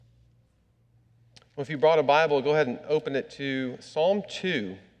Well, if you brought a Bible, go ahead and open it to Psalm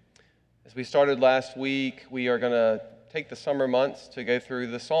 2. As we started last week, we are going to take the summer months to go through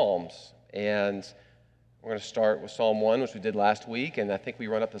the Psalms. And we're going to start with Psalm 1, which we did last week, and I think we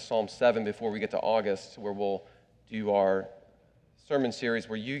run up to Psalm 7 before we get to August, where we'll do our sermon series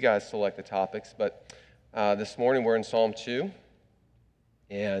where you guys select the topics. But this morning we're in Psalm 2.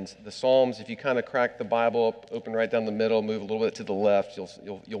 And the Psalms, if you kind of crack the Bible up, open right down the middle, move a little bit to the left,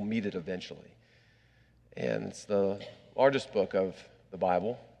 you'll meet it eventually. And it's the largest book of the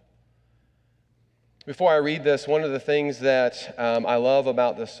Bible. Before I read this, one of the things that I love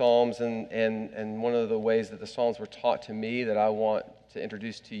about the Psalms and one of the ways that the Psalms were taught to me that I want to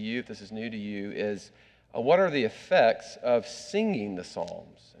introduce to you, if this is new to you, is what are the effects of singing the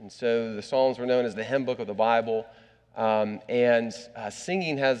Psalms? And so the Psalms were known as the hymn book of the Bible. And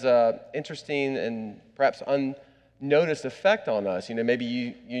singing has an interesting and perhaps unnoticed effect on us. You know, maybe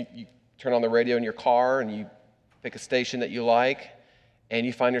you turn on the radio in your car and you pick a station that you like and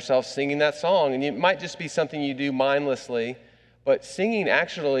you find yourself singing that song. And it might just be something you do mindlessly, but singing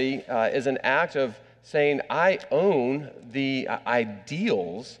actually is an act of saying, I own the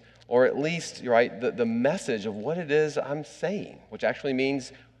ideals, or at least the message of what it is I'm saying, which actually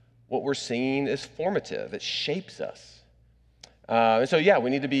means what we're singing is formative. It shapes us. And so, we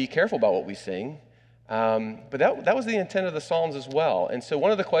need to be careful about what we sing. But that was the intent of the Psalms as well. And so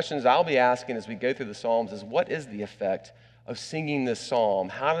one of the questions I'll be asking as we go through the Psalms is, what is the effect of singing this psalm?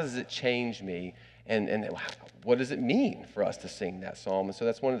 How does it change me? And what does it mean for us to sing that psalm? And so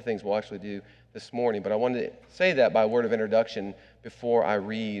that's one of the things we'll actually do this morning. But I wanted to say that by word of introduction before I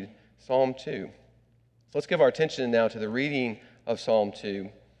read Psalm 2. So let's give our attention now to the reading of Psalm 2.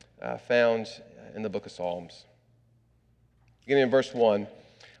 Found in the book of Psalms. Beginning in verse 1.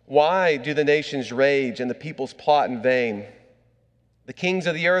 Why do the nations rage and the peoples plot in vain? The kings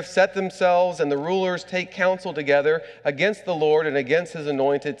of the earth set themselves and the rulers take counsel together against the Lord and against his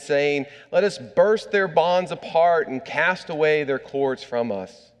anointed, saying, let us burst their bonds apart and cast away their cords from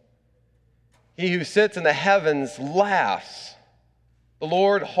us. He who sits in the heavens laughs. The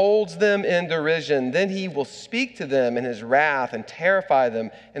Lord holds them in derision. Then he will speak to them in his wrath and terrify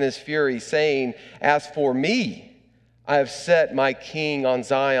them in his fury, saying, as for me, I have set my king on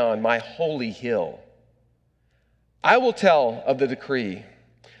Zion, my holy hill. I will tell of the decree.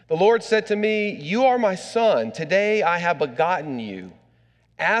 The Lord said to me, you are my son. Today I have begotten you.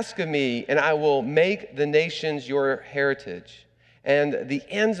 Ask of me, and I will make the nations your heritage, and the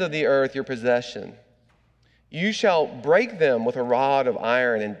ends of the earth your possession. You shall break them with a rod of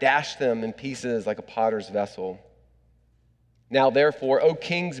iron and dash them in pieces like a potter's vessel. Now therefore, O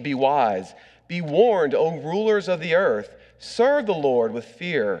kings, be wise. Be warned, O rulers of the earth. Serve the Lord with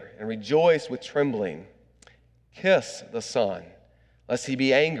fear and rejoice with trembling. Kiss the Son, lest he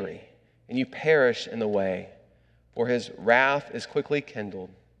be angry and you perish in the way, for his wrath is quickly kindled.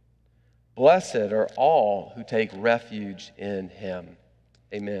 Blessed are all who take refuge in him.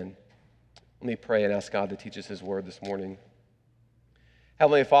 Amen. Let me pray and ask God to teach us his word this morning.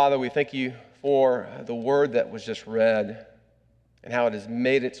 Heavenly Father, we thank you for the word that was just read and how it has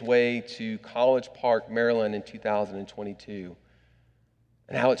made its way to College Park, Maryland in 2022,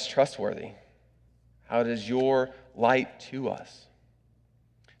 and how it's trustworthy, how it is your light to us.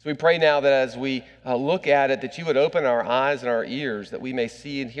 So we pray now that as we look at it, that you would open our eyes and our ears, that we may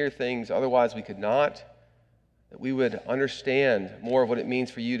see and hear things otherwise we could not, that we would understand more of what it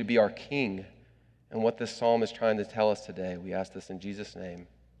means for you to be our King and what this psalm is trying to tell us today. We ask this in Jesus' name.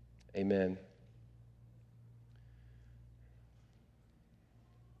 Amen.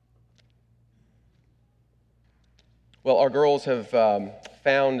 Well, our girls have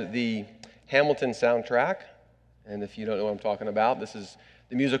found the Hamilton soundtrack, and if you don't know what I'm talking about, this is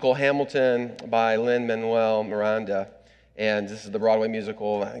the musical Hamilton by Lin-Manuel Miranda, and this is the Broadway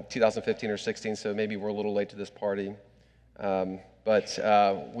musical, I think 2015 or 16, so maybe we're a little late to this party. But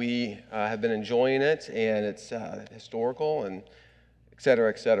we have been enjoying it, and it's historical and et cetera,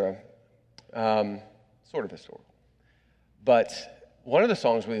 et cetera. Sort of historical. But one of the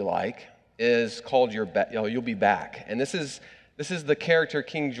songs we like is called You'll Be Back. And this is the character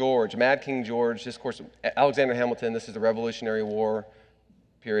King George, Mad King George. This, of course, Alexander Hamilton. This is the Revolutionary War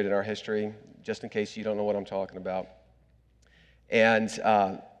period in our history, just in case you don't know what I'm talking about. And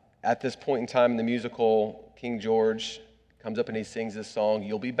at this point in time in the musical, King George comes up and he sings this song,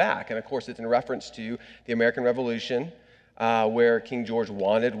 You'll Be Back. And of course, it's in reference to the American Revolution, where King George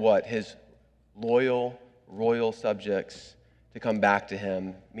wanted what? His loyal royal subjects to come back to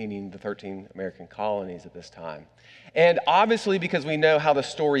him, meaning the 13 American colonies at this time. And obviously, because we know how the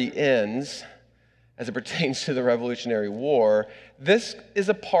story ends, as it pertains to the Revolutionary War, this is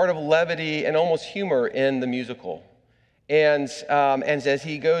a part of levity and almost humor in the musical. And as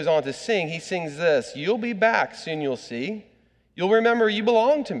he goes on to sing, he sings this: "You'll be back, soon you'll see. You'll remember you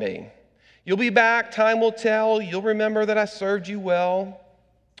belong to me. You'll be back, time will tell. You'll remember that I served you well.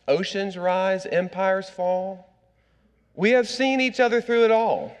 Oceans rise, empires fall. We have seen each other through it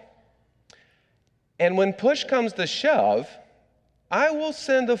all. And when push comes to shove, I will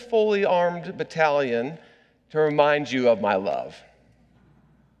send a fully armed battalion to remind you of my love."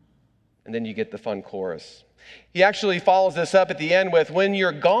 And then you get the fun chorus. He actually follows this up at the end with, "When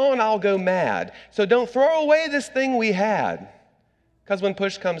you're gone, I'll go mad. So don't throw away this thing we had. Because when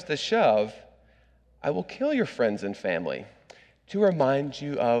push comes to shove, I will kill your friends and family to remind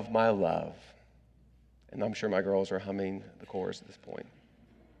you of my love." And I'm sure my girls are humming the chorus at this point.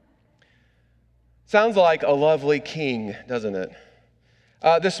 Sounds like a lovely king, doesn't it?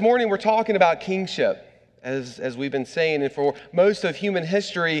 This morning we're talking about kingship, as we've been saying, and for most of human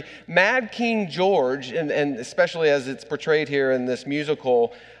history, Mad King George, and especially as it's portrayed here in this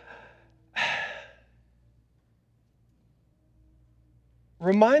musical,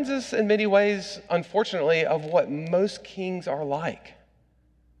 reminds us in many ways, unfortunately, of what most kings are like.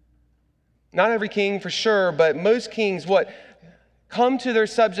 Not every king for sure, but most kings, come to their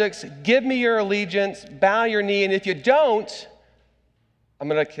subjects, give me your allegiance, bow your knee, and if you don't, I'm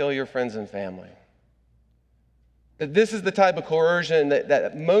going to kill your friends and family. That this is the type of coercion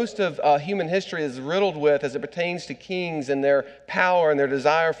that most of human history is riddled with as it pertains to kings and their power and their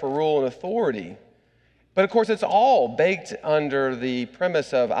desire for rule and authority. But of course, it's all baked under the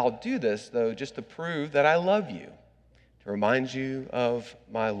premise of, I'll do this, though, just to prove that I love you, to remind you of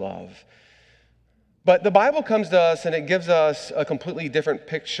my love. But the Bible comes to us and it gives us a completely different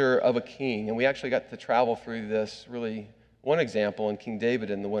picture of a king. And we actually got to travel through this, really, one example in King David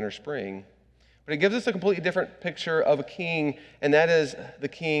in the winter spring. But it gives us a completely different picture of a king, and that is the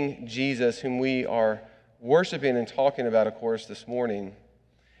King Jesus, whom we are worshiping and talking about, of course, this morning.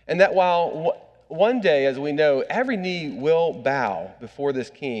 And that while one day, as we know, every knee will bow before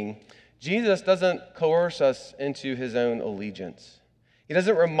this king, Jesus doesn't coerce us into his own allegiance. He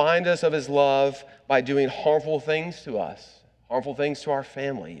doesn't remind us of his love by doing harmful things to us, harmful things to our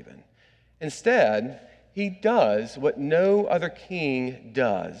family even. Instead, he does what no other king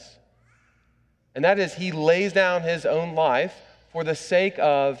does. And that is, he lays down his own life for the sake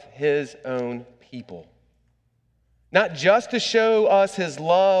of his own people. Not just to show us his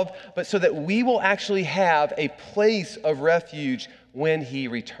love, but so that we will actually have a place of refuge when he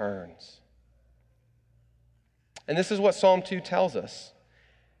returns. And this is what Psalm 2 tells us.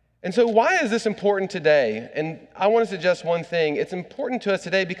 And so why is this important today? And I want to suggest one thing. It's important to us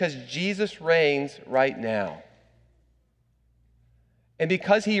today because Jesus reigns right now. And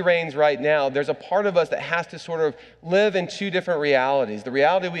because he reigns right now, there's a part of us that has to sort of live in two different realities. The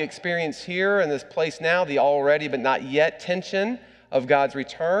reality we experience here in this place now, the already but not yet tension of God's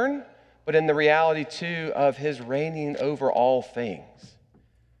return, but in the reality too of his reigning over all things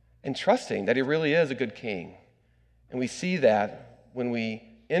and trusting that he really is a good king. And we see that when we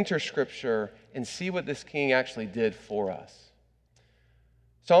enter Scripture and see what this king actually did for us.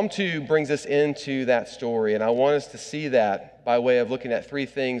 Psalm 2 brings us into that story, and I want us to see that by way of looking at three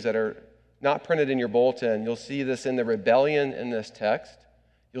things that are not printed in your bulletin. You'll see this in the rebellion in this text.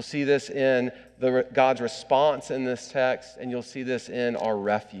 You'll see this in God's response in this text, and you'll see this in our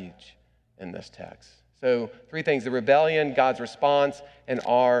refuge in this text. So three things: the rebellion, God's response, and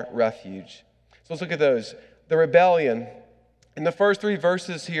our refuge. So let's look at those. The rebellion. In the first three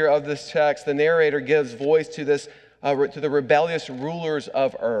verses here of this text, the narrator gives voice to the rebellious rulers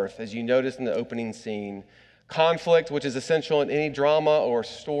of earth, as you notice in the opening scene. Conflict, which is essential in any drama or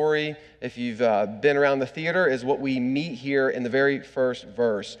story, if you've been around the theater, is what we meet here in the very first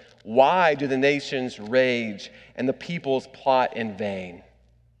verse. Why do the nations rage and the peoples plot in vain?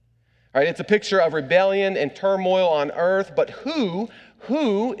 All right, it's a picture of rebellion and turmoil on earth, but who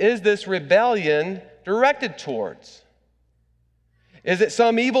is this rebellion directed towards? Is it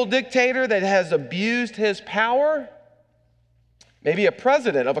some evil dictator that has abused his power? Maybe a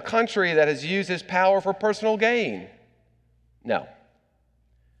president of a country that has used his power for personal gain? No.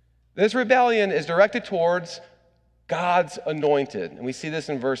 This rebellion is directed towards God's anointed. And we see this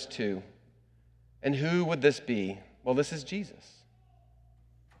in verse 2. And who would this be? Well, this is Jesus.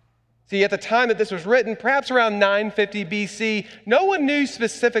 See, at the time that this was written, perhaps around 950 BC, no one knew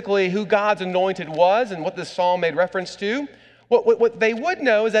specifically who God's anointed was and what this psalm made reference to. What they would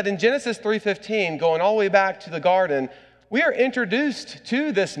know is that in Genesis 3:15, going all the way back to the garden, we are introduced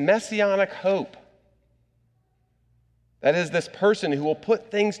to this messianic hope. That is, this person who will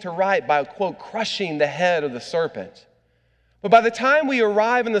put things to right by, quote, crushing the head of the serpent. But by the time we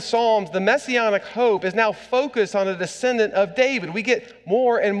arrive in the Psalms, the messianic hope is now focused on a descendant of David. We get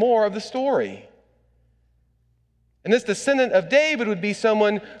more and more of the story. And this descendant of David would be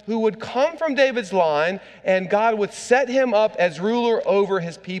someone who would come from David's line, and God would set him up as ruler over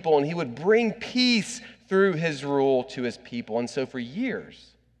his people, and he would bring peace through his rule to his people. And so for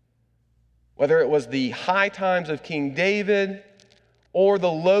years, whether it was the high times of King David or the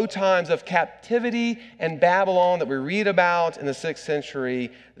low times of captivity and Babylon that we read about in the 6th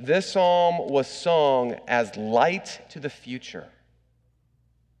century, this psalm was sung as light to the future.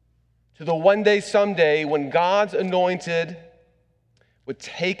 To the one day, someday, when God's anointed would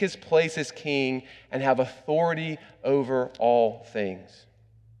take his place as king and have authority over all things.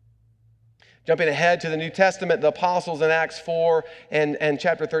 Jumping ahead to the New Testament, the apostles in Acts 4 and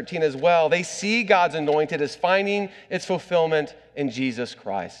chapter 13 as well, they see God's anointed as finding its fulfillment in Jesus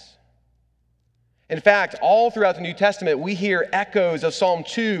Christ. In fact, all throughout the New Testament, we hear echoes of Psalm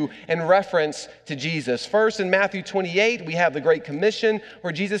 2 in reference to Jesus. First, in Matthew 28, we have the Great Commission,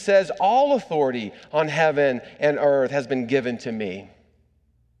 where Jesus says, "All authority on heaven and earth has been given to me."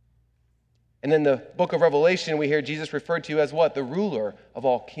 And in the book of Revelation, we hear Jesus referred to as what? The ruler of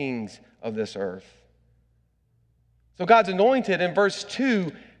all kings of this earth. So God's anointed in verse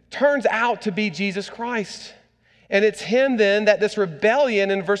 2 turns out to be Jesus Christ. And it's him then that this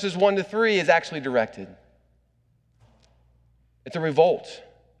rebellion in verses 1 to 3 is actually directed. It's a revolt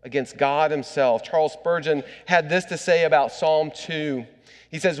against God himself. Charles Spurgeon had this to say about Psalm 2.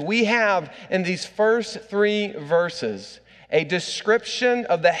 He says, "We have in these first 3 verses a description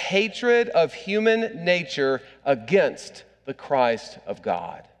of the hatred of human nature against the Christ of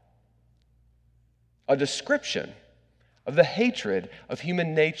God." A description of the hatred of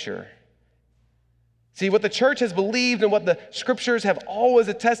human nature. See, what the church has believed and what the scriptures have always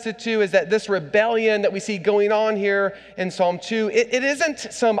attested to is that this rebellion that we see going on here in Psalm 2, it isn't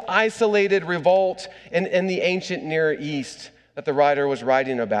some isolated revolt in the ancient Near East that the writer was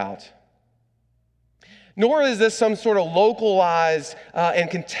writing about. Nor is this some sort of localized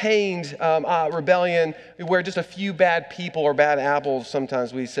and contained rebellion where just a few bad people or bad apples,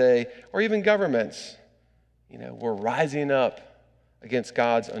 sometimes we say, or even governments, were rising up against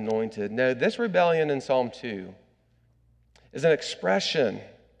God's anointed. No, this rebellion in Psalm 2 is an expression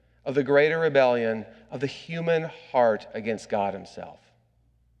of the greater rebellion of the human heart against God himself.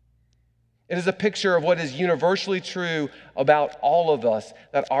 It is a picture of what is universally true about all of us,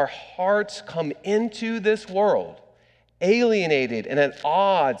 that our hearts come into this world alienated and at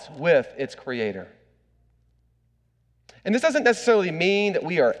odds with its creator. And this doesn't necessarily mean that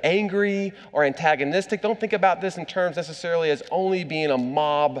we are angry or antagonistic. Don't think about this in terms necessarily as only being a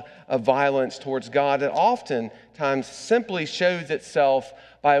mob of violence towards God. It oftentimes simply shows itself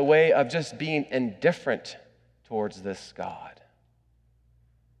by way of just being indifferent towards this God.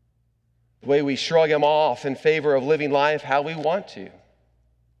 The way we shrug him off in favor of living life how we want to.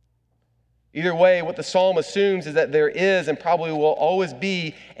 Either way, what the psalm assumes is that there is and probably will always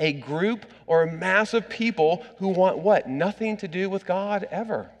be a group or a mass of people who want what? Nothing to do with God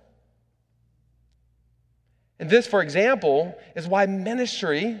ever. And this, for example, is why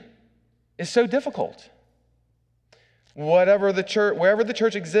ministry is so difficult. Wherever the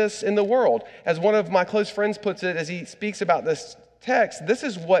church exists in the world, as one of my close friends puts it as he speaks about this text, this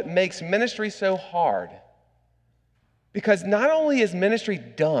is what makes ministry so hard. Because not only is ministry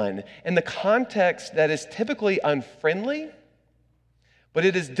done in the context that is typically unfriendly, but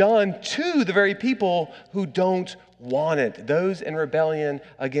it is done to the very people who don't want it, those in rebellion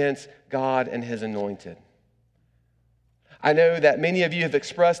against God and his anointed. I know that many of you have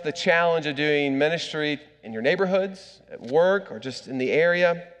expressed the challenge of doing ministry in your neighborhoods, at work, or just in the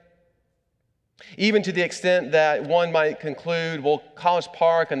area. Even to the extent that one might conclude, well, College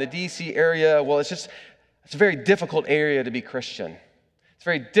Park and the D.C. area, well, it's a very difficult area to be Christian. It's a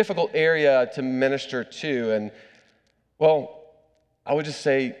very difficult area to minister to. And, well, I would just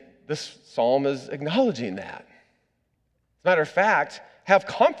say this psalm is acknowledging that. As a matter of fact, have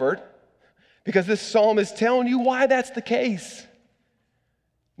comfort, because this psalm is telling you why that's the case.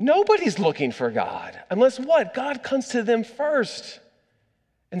 Nobody's looking for God unless what? God comes to them first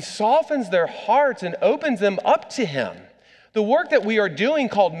and softens their hearts and opens them up to him. The work that we are doing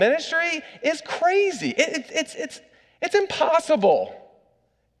called ministry is crazy. It's impossible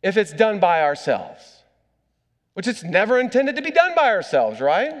if it's done by ourselves, which it's never intended to be done by ourselves,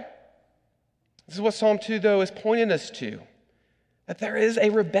 right? This is what Psalm 2, though, is pointing us to. That there is a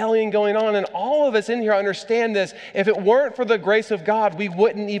rebellion going on, and all of us in here understand this. If it weren't for the grace of God, we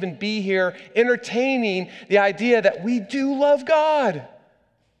wouldn't even be here entertaining the idea that we do love God.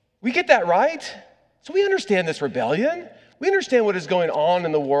 We get that, right? So we understand this rebellion. We understand what is going on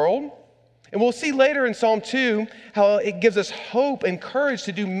in the world. And we'll see later in Psalm 2 how it gives us hope and courage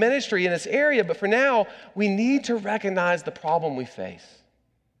to do ministry in this area. But for now, we need to recognize the problem we face.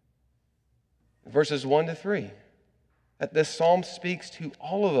 Verses 1 to 3. That this psalm speaks to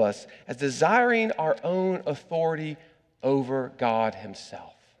all of us as desiring our own authority over God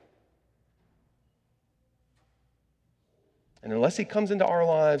himself. And unless he comes into our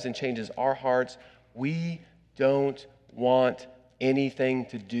lives and changes our hearts, we don't want anything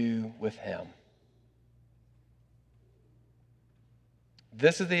to do with him.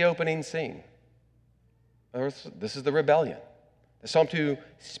 This is the opening scene. This is the rebellion that Psalm 2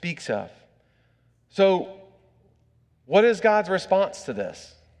 speaks of. So, what is God's response to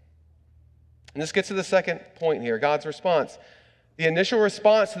this? And this gets to the second point here, God's response. The initial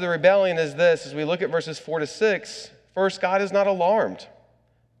response to the rebellion is this. As we look at verses 4 to 6, first, God is not alarmed,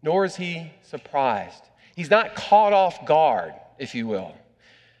 nor is he surprised. He's not caught off guard, if you will.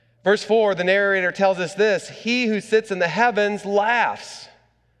 Verse 4, the narrator tells us this: he who sits in the heavens laughs.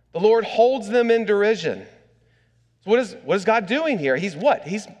 The Lord holds them in derision. So what is God doing here? He's what?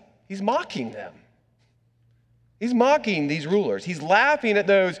 He's mocking them. He's mocking these rulers. He's laughing at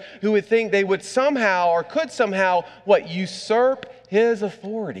those who would think they would somehow or could somehow, usurp his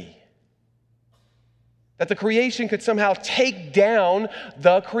authority. That the creation could somehow take down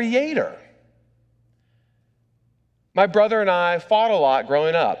the Creator. My brother and I fought a lot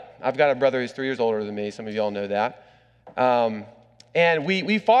growing up. I've got a brother who's 3 years older than me. Some of y'all know that. And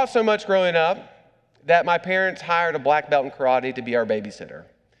we fought so much growing up that my parents hired a black belt in karate to be our babysitter.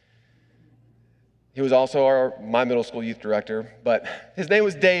 He was also my middle school youth director, but his name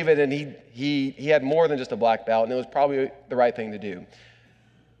was David, and he had more than just a black belt, and it was probably the right thing to do.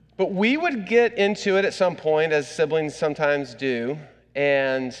 But we would get into it at some point, as siblings sometimes do,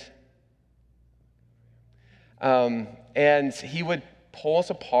 and he would pull us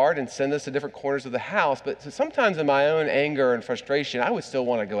apart and send us to different corners of the house. But sometimes in my own anger and frustration, I would still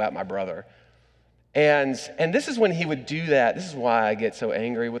want to go at my brother. And this is when he would do that. This is why I get so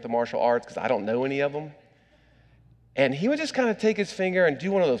angry with the martial arts, because I don't know any of them. And he would just kind of take his finger and do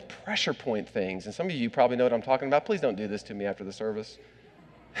one of those pressure point things. And some of you probably know what I'm talking about. Please don't do this to me after the service.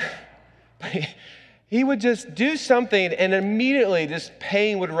 But he would just do something, and immediately this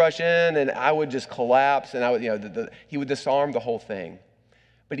pain would rush in, and I would just collapse, and he would disarm the whole thing.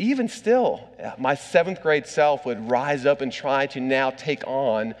 But even still, my 7th grade self would rise up and try to now take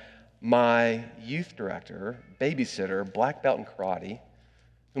on my youth director, babysitter, black belt in karate,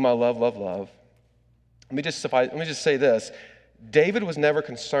 whom I love. Let me just say this. David was never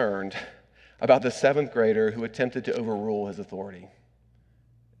concerned about the 7th grader who attempted to overrule his authority,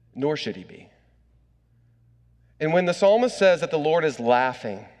 nor should he be. And when the psalmist says that the Lord is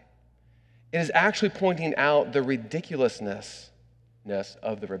laughing, it is actually pointing out the ridiculousness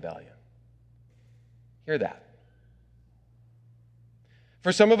of the rebellion. Hear that.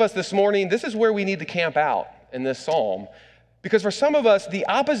 For some of us this morning, this is where we need to camp out in this psalm. Because for some of us, the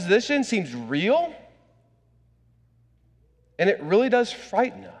opposition seems real, and it really does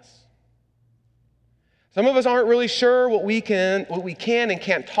frighten us. Some of us aren't really sure what we can and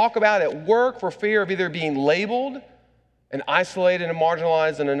can't talk about at work for fear of either being labeled and isolated and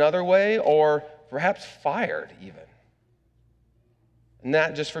marginalized in another way, or perhaps fired even. And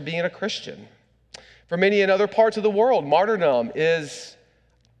not just for being a Christian. For many in other parts of the world, martyrdom is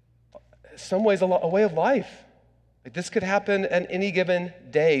in some ways a way of life. Like this could happen at any given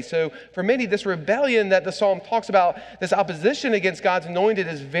day. So for many, this rebellion that the psalm talks about, this opposition against God's anointed,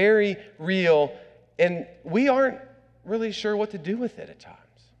 is very real, and we aren't really sure what to do with it at times.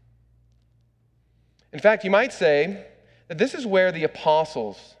 In fact, you might say that this is where the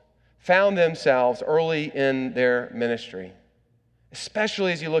apostles found themselves early in their ministry,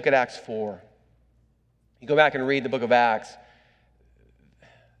 especially as you look at Acts 4. You go back and read the book of Acts,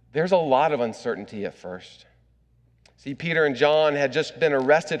 there's a lot of uncertainty at first. See, Peter and John had just been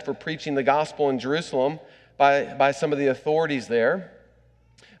arrested for preaching the gospel in Jerusalem by some of the authorities there.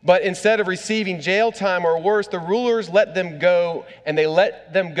 But instead of receiving jail time or worse, the rulers let them go, and they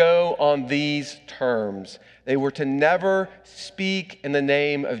let them go on these terms. They were to never speak in the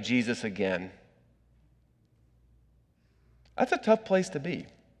name of Jesus again. That's a tough place to be.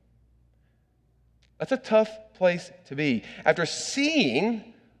 That's a tough place to be. After seeing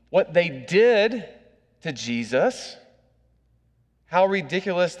what they did to Jesus, How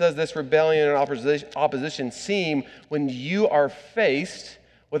ridiculous does this rebellion and opposition seem when you are faced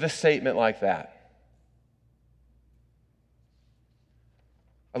with a statement like that?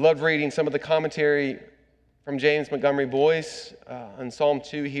 I loved reading some of the commentary from James Montgomery Boyce on Psalm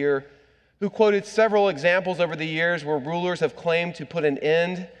 2 here, who quoted several examples over the years where rulers have claimed to put an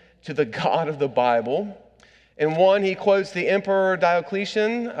end to the God of the Bible. In one, he quotes the Emperor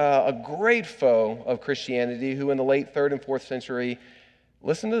Diocletian, a great foe of Christianity, who in the late 3rd and 4th century,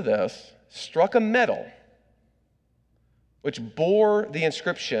 listen to this, struck a medal which bore the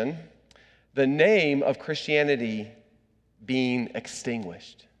inscription, "The name of Christianity being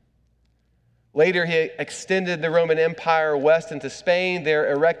extinguished." Later, he extended the Roman Empire west into Spain,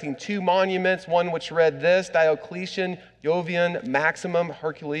 there erecting 2 monuments, one which read this, Diocletian, Jovian, Maximum,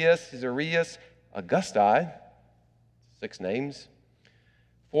 Herculeus, Caesarius, Augusti, 6 names,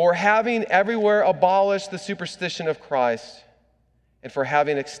 for having everywhere abolished the superstition of Christ and for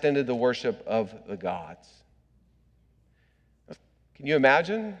having extended the worship of the gods. Can you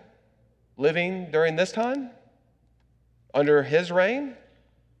imagine living during this time, under his reign?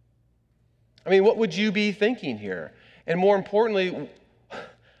 I mean, what would you be thinking here? And more importantly,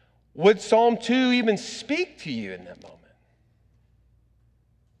 would Psalm 2 even speak to you in that moment?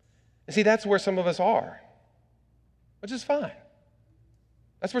 And see, that's where some of us are, which is fine.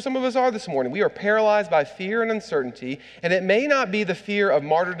 That's where some of us are this morning. We are paralyzed by fear and uncertainty, and it may not be the fear of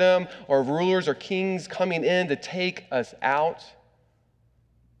martyrdom or of rulers or kings coming in to take us out,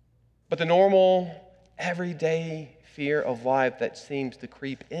 but the normal, everyday fear of life that seems to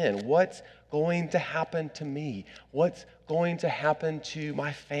creep in. What's going to happen to me? What's going to happen to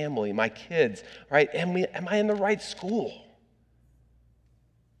my family, my kids, right? Am I in the right school?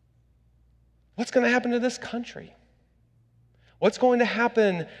 What's going to happen to this country? What's going to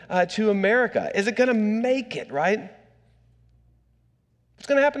happen to America? Is it going to make it, right? What's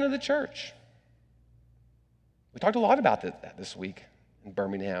going to happen to the church? We talked a lot about that this week in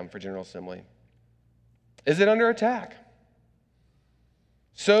Birmingham for General Assembly. Is it under attack?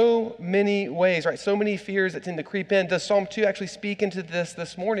 So many ways, right? So many fears that tend to creep in. Does Psalm 2 actually speak into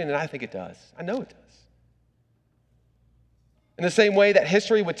this morning? And I think it does. I know it does. In the same way that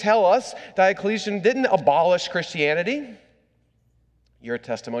history would tell us, Diocletian didn't abolish Christianity. You're a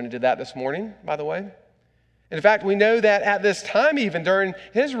testimony to that this morning, by the way. In fact, we know that at this time, even during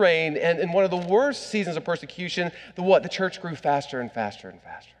his reign, and in one of the worst seasons of persecution, the church grew faster and faster and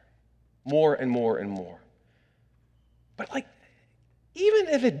faster. More and more and more. But even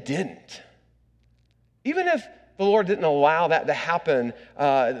if it didn't, even if the Lord didn't allow that to happen,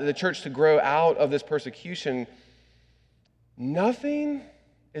 the church to grow out of this persecution, nothing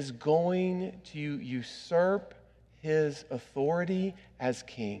is going to usurp his authority as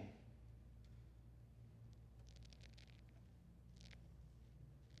king.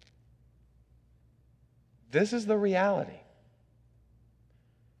 This is the reality.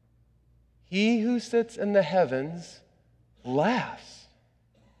 He who sits in the heavens laughs,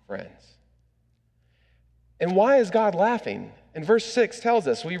 friends. And why is God laughing? In verse 6 tells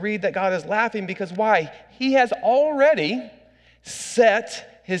us, we read that God is laughing because why? He has already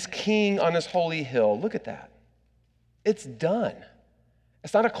set his king on his holy hill. Look at that. It's done.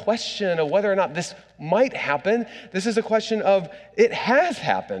 It's not a question of whether or not this might happen. This is a question of it has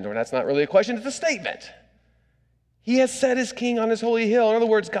happened, or that's not really a question, it's a statement. He has set his king on his holy hill. In other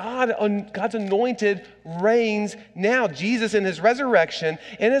words, God's anointed reigns now. Jesus in his resurrection,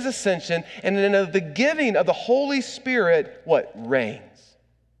 in his ascension, and in the giving of the Holy Spirit, reigns.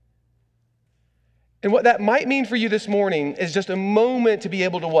 And what that might mean for you this morning is just a moment to be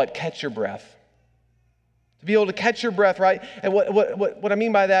able to catch your breath. To be able to catch your breath, right? And what I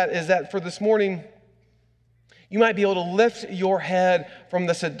mean by that is that for this morning, you might be able to lift your head from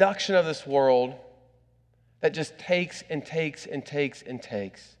the seduction of this world that just takes and takes and takes and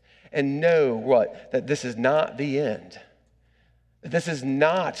takes, and know that this is not the end. That this is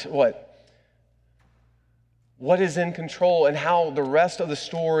not what is in control and how the rest of the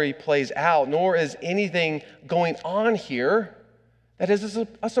story plays out, nor is anything going on here that is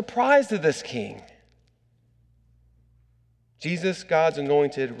a surprise to this king. Jesus, God's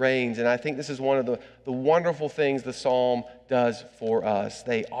anointed, reigns, and I think this is one of the wonderful things the psalm does for us.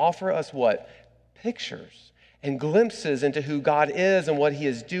 They offer us pictures and glimpses into who God is and what he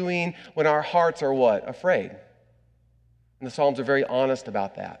is doing when our hearts are afraid. And the Psalms are very honest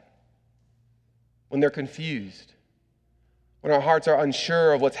about that. When they're confused, when our hearts are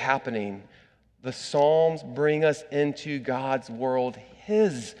unsure of what's happening, the Psalms bring us into God's world,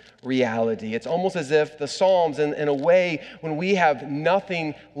 his reality. It's almost as if the Psalms, in a way, when we have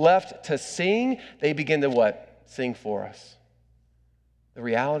nothing left to sing, they begin to sing for us. the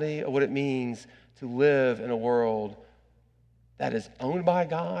reality of what it means to live in a world that is owned by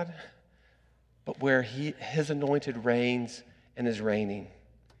God, but where his anointed reigns and is reigning.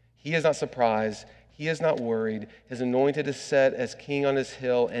 He is not surprised. He is not worried. His anointed is set as king on his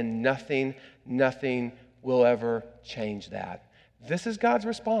hill, and nothing will ever change that. This is God's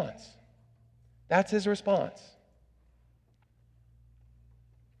response. That's his response.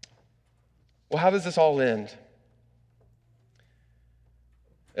 Well, how does this all end?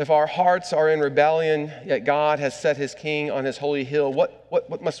 If our hearts are in rebellion, yet God has set his king on his holy hill,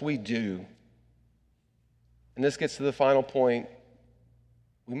 what must we do? And this gets to the final point.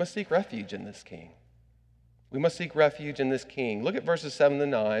 We must seek refuge in this king. We must seek refuge in this king. Look at verses 7 to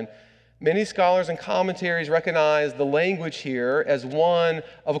 9. Many scholars and commentaries recognize the language here as one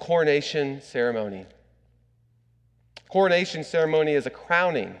of a coronation ceremony. Coronation ceremony is a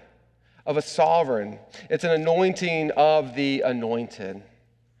crowning of a sovereign. It's an anointing of the anointed.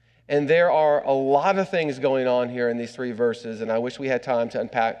 And there are a lot of things going on here in these 3 verses, and I wish we had time to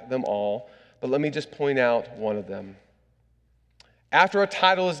unpack them all, but let me just point out one of them. After a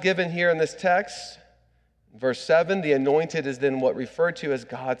title is given here in this text, verse 7, the anointed is then what referred to as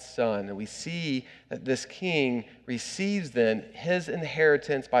God's son. And we see that this king receives then his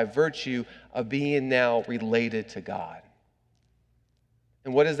inheritance by virtue of being now related to God.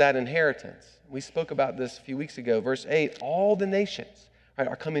 And what is that inheritance? We spoke about this a few weeks ago. Verse 8, all the nations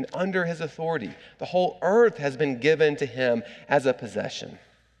are coming under his authority. The whole earth has been given to him as a possession.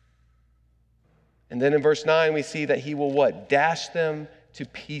 And then in verse 9, we see that he will what? Dash them to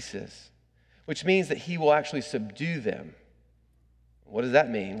pieces, which means that he will actually subdue them. What does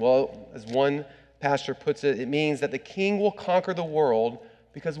that mean? Well, as one pastor puts it, it means that the king will conquer the world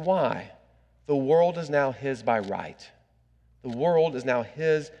because why? The world is now his by right. The world is now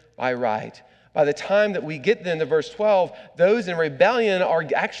his by right. By the time that we get then to verse 12, those in rebellion are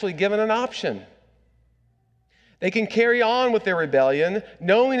actually given an option. They can carry on with their rebellion,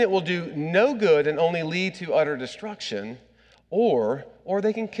 knowing it will do no good and only lead to utter destruction, or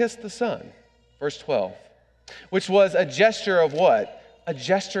they can kiss the Son. Verse 12, which was a gesture of what? A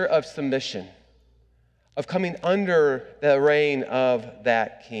gesture of submission, of coming under the reign of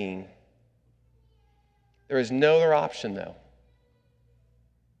that king. There is no other option, though.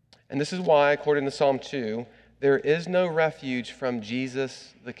 And this is why, according to Psalm 2, there is no refuge from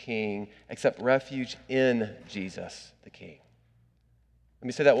Jesus the King except refuge in Jesus the King. Let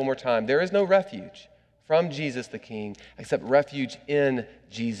me say that one more time. There is no refuge from Jesus the King except refuge in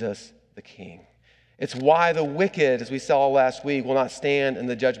Jesus the King. It's why the wicked, as we saw last week, will not stand in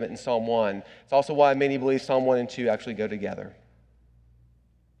the judgment in Psalm 1. It's also why many believe Psalm 1 and 2 actually go together.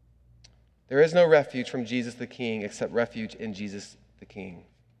 There is no refuge from Jesus the King except refuge in Jesus the King.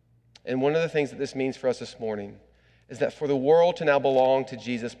 And one of the things that this means for us this morning is that for the world to now belong to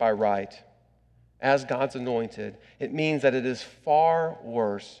Jesus by right, as God's anointed, it means that it is far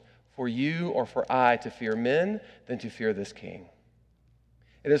worse for you or for I to fear men than to fear this king.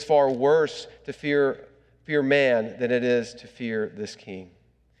 It is far worse to fear man than it is to fear this king.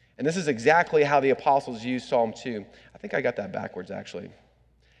 And this is exactly how the apostles used Psalm 2. I think I got that backwards, actually.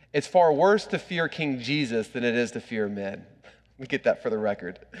 It's far worse to fear King Jesus than it is to fear men. We get that for the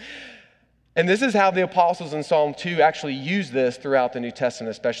record. And this is how the apostles in Psalm 2 actually use this throughout the New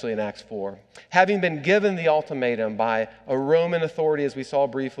Testament, especially in Acts 4. Having been given the ultimatum by a Roman authority, as we saw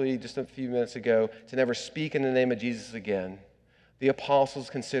briefly just a few minutes ago, to never speak in the name of Jesus again, the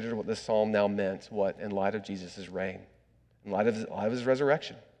apostles considered what this psalm now meant, what? In light of Jesus' reign, in light of his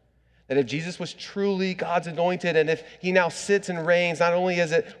resurrection. That if Jesus was truly God's anointed and if he now sits and reigns, not only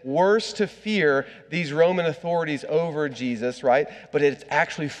is it worse to fear these Roman authorities over Jesus, right? But it's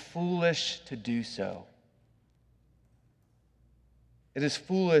actually foolish to do so. It is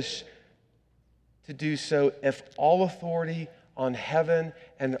foolish to do so if all authority on heaven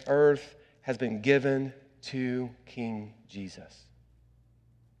and earth has been given to King Jesus.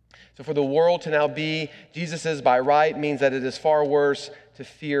 So for the world to now be Jesus's by right means that it is far worse to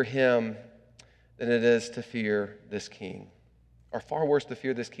fear him than it is to fear this king. Or far worse to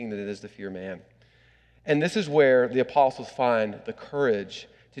fear this king than it is to fear man. And this is where the apostles find the courage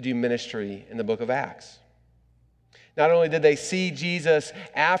to do ministry in the book of Acts. Not only did they see Jesus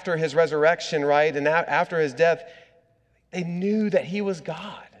after his resurrection, right, and after his death, they knew that he was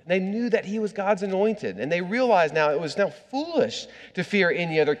God. They knew that he was God's anointed. And they realized now it was now foolish to fear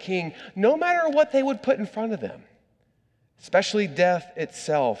any other king, no matter what they would put in front of them, especially death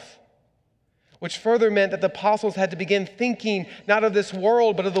itself. which further meant that the apostles had to begin thinking not of this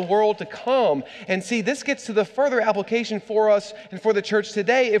world, but of the world to come. And see, this gets to the further application for us and for the church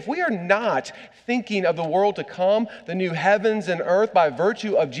today. If we are not thinking of the world to come, the new heavens and earth by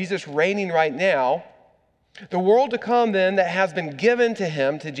virtue of Jesus reigning right now, the world to come then that has been given to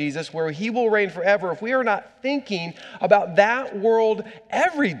him, to Jesus, where he will reign forever, if we are not thinking about that world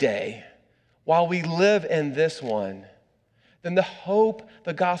every day while we live in this one, then the hope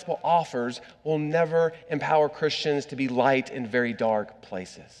the gospel offers will never empower Christians to be light in very dark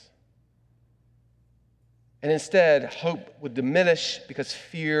places. And instead, hope would diminish because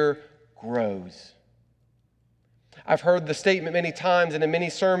fear grows. I've heard the statement many times and in many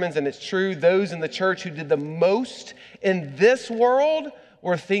sermons, and it's true, those in the church who did the most in this world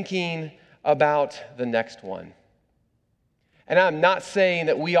were thinking about the next one. And I'm not saying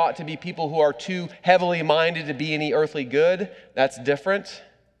that we ought to be people who are too heavily minded to be any earthly good. That's different.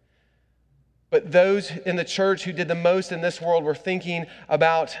 But those in the church who did the most in this world were thinking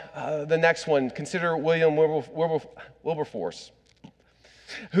about the next one. Consider William Wilberforce,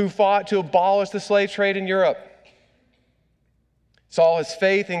 who fought to abolish the slave trade in Europe. Saw his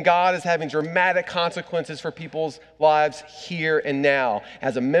faith in God as having dramatic consequences for people's lives here and now.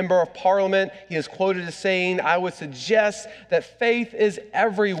 As a member of parliament, he is quoted as saying, "I would suggest that faith is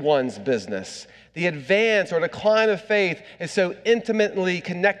everyone's business. The advance or decline of faith is so intimately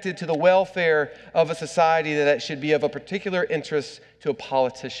connected to the welfare of a society that it should be of a particular interest to a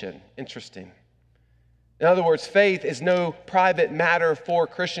politician." Interesting. In other words, faith is no private matter for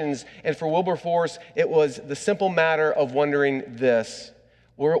Christians. And for Wilberforce, it was the simple matter of wondering this: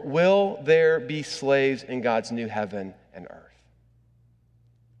 will there be slaves in God's new heaven and earth?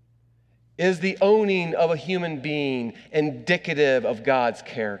 Is the owning of a human being indicative of God's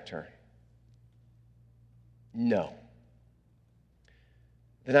character? No.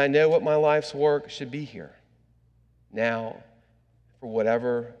 Then I know what my life's work should be here, now, for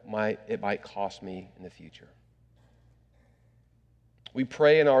whatever it might cost me in the future. We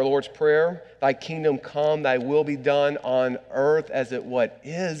pray in our Lord's Prayer, "Thy kingdom come, thy will be done on earth as it what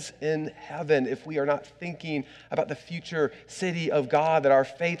is in heaven." If we are not thinking about the future city of God that our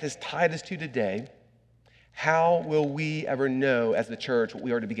faith has tied us to today, how will we ever know as the church what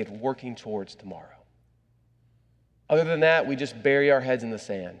we are to begin working towards tomorrow? Other than that, we just bury our heads in the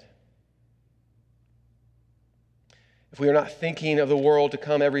sand. If we are not thinking of the world to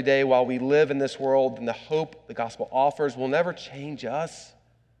come every day while we live in this world, then the hope the gospel offers will never change us,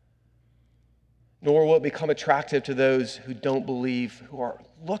 nor will it become attractive to those who don't believe, who are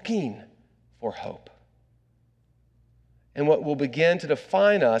looking for hope. And what will begin to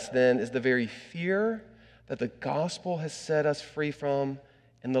define us then is the very fear that the gospel has set us free from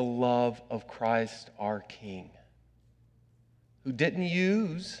in the love of Christ our King, who didn't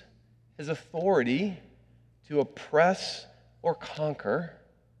use his authority to oppress or conquer,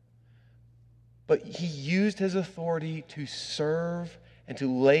 but he used his authority to serve and to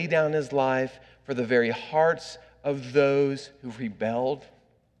lay down his life for the very hearts of those who rebelled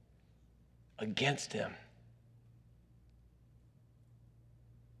against him.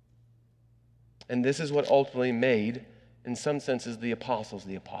 And this is what ultimately made, in some senses, the apostles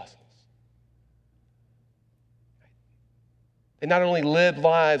the apostles. They not only lived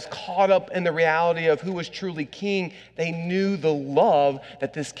lives caught up in the reality of who was truly king, they knew the love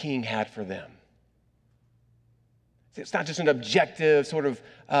that this king had for them. It's not just an objective, sort of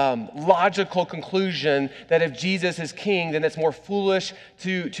logical conclusion that if Jesus is king, then it's more foolish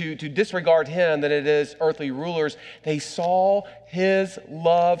to disregard him than it is earthly rulers. They saw his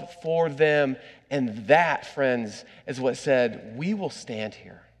love for them, and that, friends, is what said, we will stand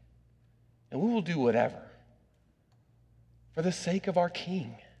here, and we will do whatever for the sake of our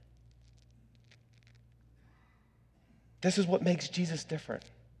King. This is what makes Jesus different.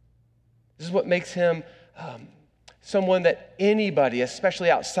 This is what makes him someone that anybody,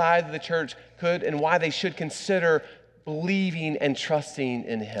 especially outside of the church, could and why they should consider believing and trusting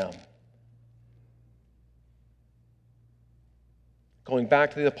in him. Going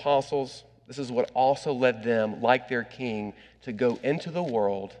back to the apostles, this is what also led them, like their king, to go into the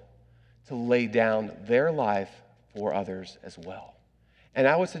world to lay down their life for others as well. And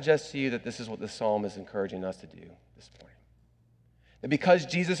I would suggest to you that this is what the psalm is encouraging us to do this morning. That because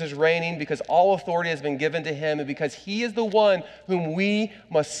Jesus is reigning, because all authority has been given to him, and because he is the one whom we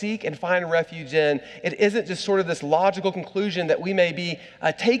must seek and find refuge in, it isn't just sort of this logical conclusion that we may be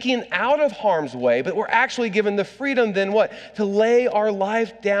taken out of harm's way, but we're actually given the freedom then what? To lay our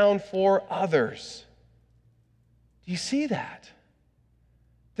life down for others. Do you see that?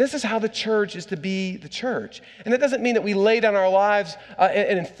 This is how the church is to be the church. And that doesn't mean that we lay down our lives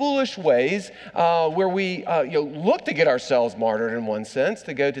in foolish ways where we look to get ourselves martyred in one sense,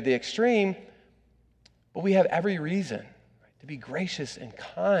 to go to the extreme. But we have every reason to be gracious and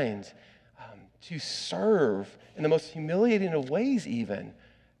kind, to serve in the most humiliating of ways even,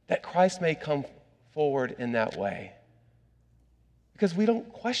 that Christ may come forward in that way. Because we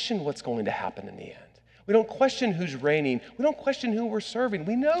don't question what's going to happen in the end. We don't question who's reigning. We don't question who we're serving.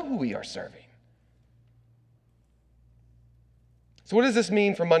 We know who we are serving. So what does this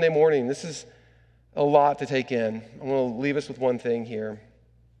mean for Monday morning? This is a lot to take in. I'm going to leave us with one thing here.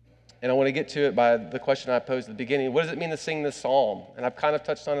 And I want to get to it by the question I posed at the beginning. What does it mean to sing this psalm? And I've kind of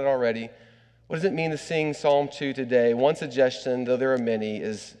touched on it already. What does it mean to sing Psalm 2 today? One suggestion, though there are many,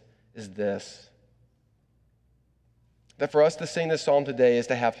 is this. That for us to sing this psalm today is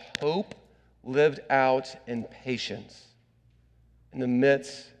to have hope lived out in patience in the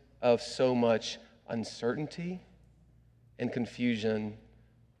midst of so much uncertainty and confusion,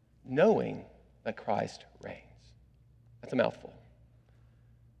 knowing that Christ reigns. That's a mouthful.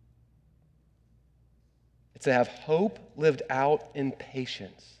 It's to have hope lived out in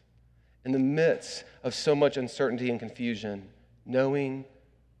patience in the midst of so much uncertainty and confusion, knowing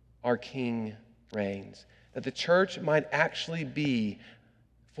our King reigns. That the church might actually be,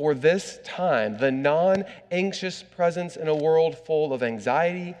 for this time, the non-anxious presence in a world full of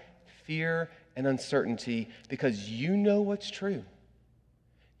anxiety, fear, and uncertainty, because you know what's true.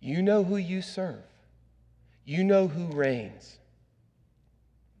 You know who you serve. You know who reigns.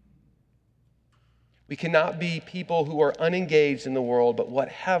 We cannot be people who are unengaged in the world, but what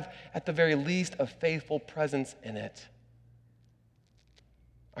have, at the very least, a faithful presence in it.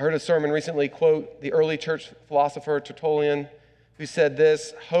 I heard a sermon recently quote the early church philosopher Tertullian, who said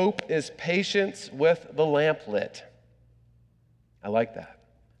this: hope is patience with the lamp lit. I like that.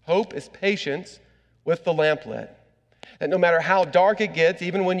 Hope is patience with the lamp lit. That no matter how dark it gets,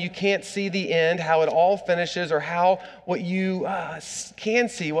 even when you can't see the end, how it all finishes, or how what you can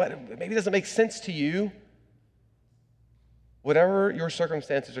see, what maybe doesn't make sense to you, whatever your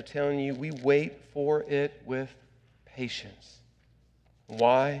circumstances are telling you, we wait for it with patience.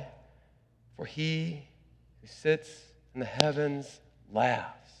 Why? For he who sits in the heavens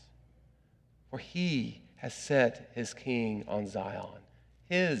laughs. For he has set his king on Zion,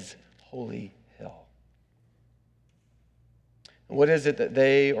 his holy hill. And what is it that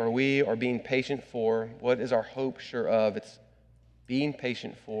they or we are being patient for? What is our hope sure of? It's being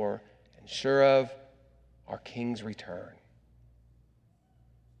patient for and sure of our King's return.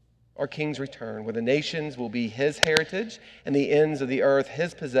 Our King's return, where the nations will be his heritage and the ends of the earth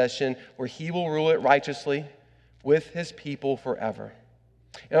his possession, where he will rule it righteously with his people forever.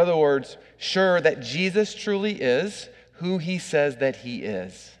 In other words, sure that Jesus truly is who he says that he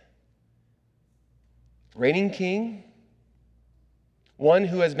is. Reigning King, one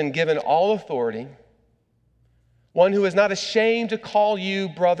who has been given all authority, one who is not ashamed to call you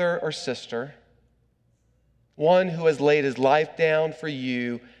brother or sister, one who has laid his life down for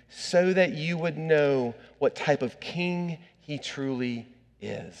you so that you would know what type of king he truly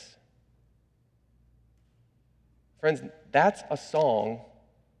is. Friends, that's a song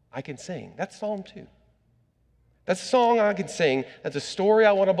I can sing. That's Psalm 2. That's a song I can sing. That's a story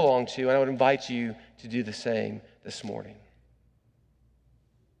I want to belong to, and I would invite you to do the same this morning.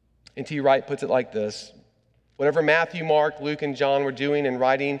 N.T. Wright puts it like this: whatever Matthew, Mark, Luke, and John were doing in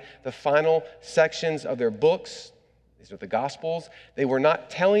writing the final sections of their books, these are the Gospels, they were not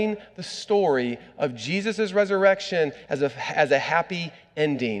telling the story of Jesus' resurrection as a happy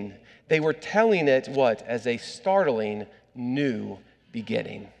ending. They were telling it, what? As a startling new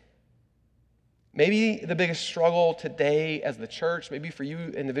beginning. Maybe the biggest struggle today as the church, maybe for you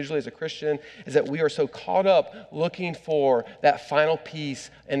individually as a Christian, is that we are so caught up looking for that final peace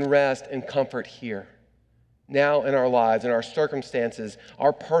and rest and comfort here, now in our lives, in our circumstances,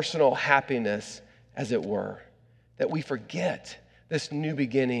 our personal happiness, as it were, that we forget this new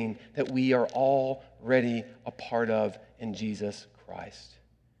beginning that we are already a part of in Jesus Christ,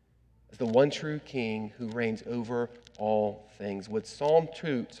 as the one true King who reigns over all things. Would Psalm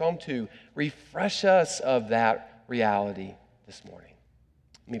 2 refresh us of that reality this morning?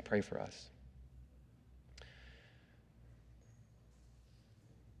 Let me pray for us.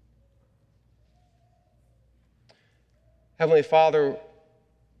 Heavenly Father,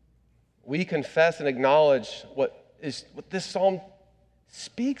 we confess and acknowledge what this psalm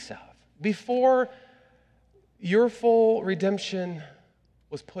speaks of. Before your full redemption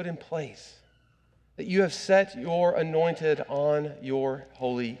was put in place, that you have set your anointed on your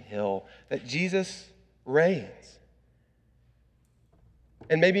holy hill, that Jesus reigns.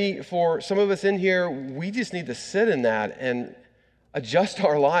 And maybe for some of us in here, we just need to sit in that and adjust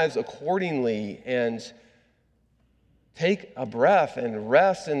our lives accordingly and take a breath and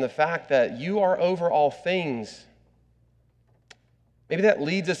rest in the fact that you are over all things. Maybe that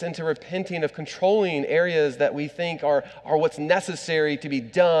leads us into repenting of controlling areas that we think are what's necessary to be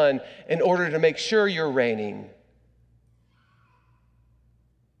done in order to make sure you're reigning.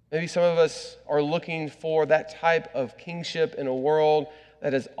 Maybe some of us are looking for that type of kingship in a world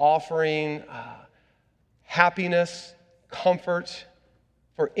that is offering happiness, comfort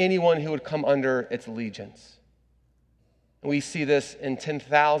for anyone who would come under its allegiance. And we see this in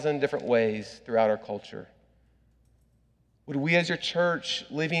 10,000 different ways throughout our culture. Would we as your church,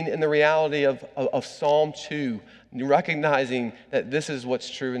 living in the reality of Psalm 2, recognizing that this is what's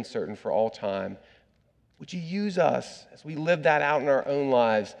true and certain for all time, would you use us as we live that out in our own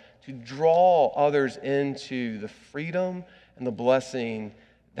lives to draw others into the freedom and the blessing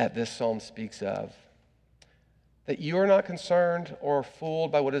that this psalm speaks of? That you are not concerned or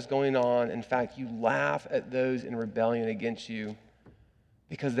fooled by what is going on. In fact, you laugh at those in rebellion against you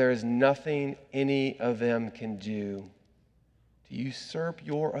because there is nothing any of them can do to usurp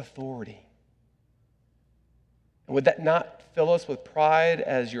your authority. And would that not fill us with pride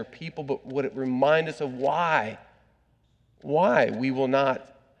as your people, but would it remind us of why we will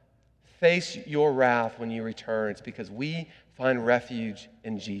not face your wrath when you return? It's because we find refuge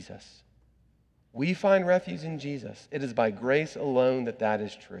in Jesus. We find refuge in Jesus. It is by grace alone that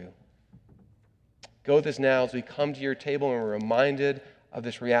is true. Go with us now as we come to your table and we're reminded of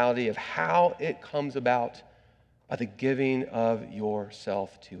this reality of how it comes about by the giving of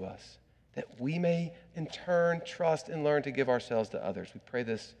yourself to us, that we may in turn trust and learn to give ourselves to others. We pray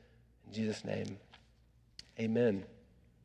this in Jesus' name. Amen.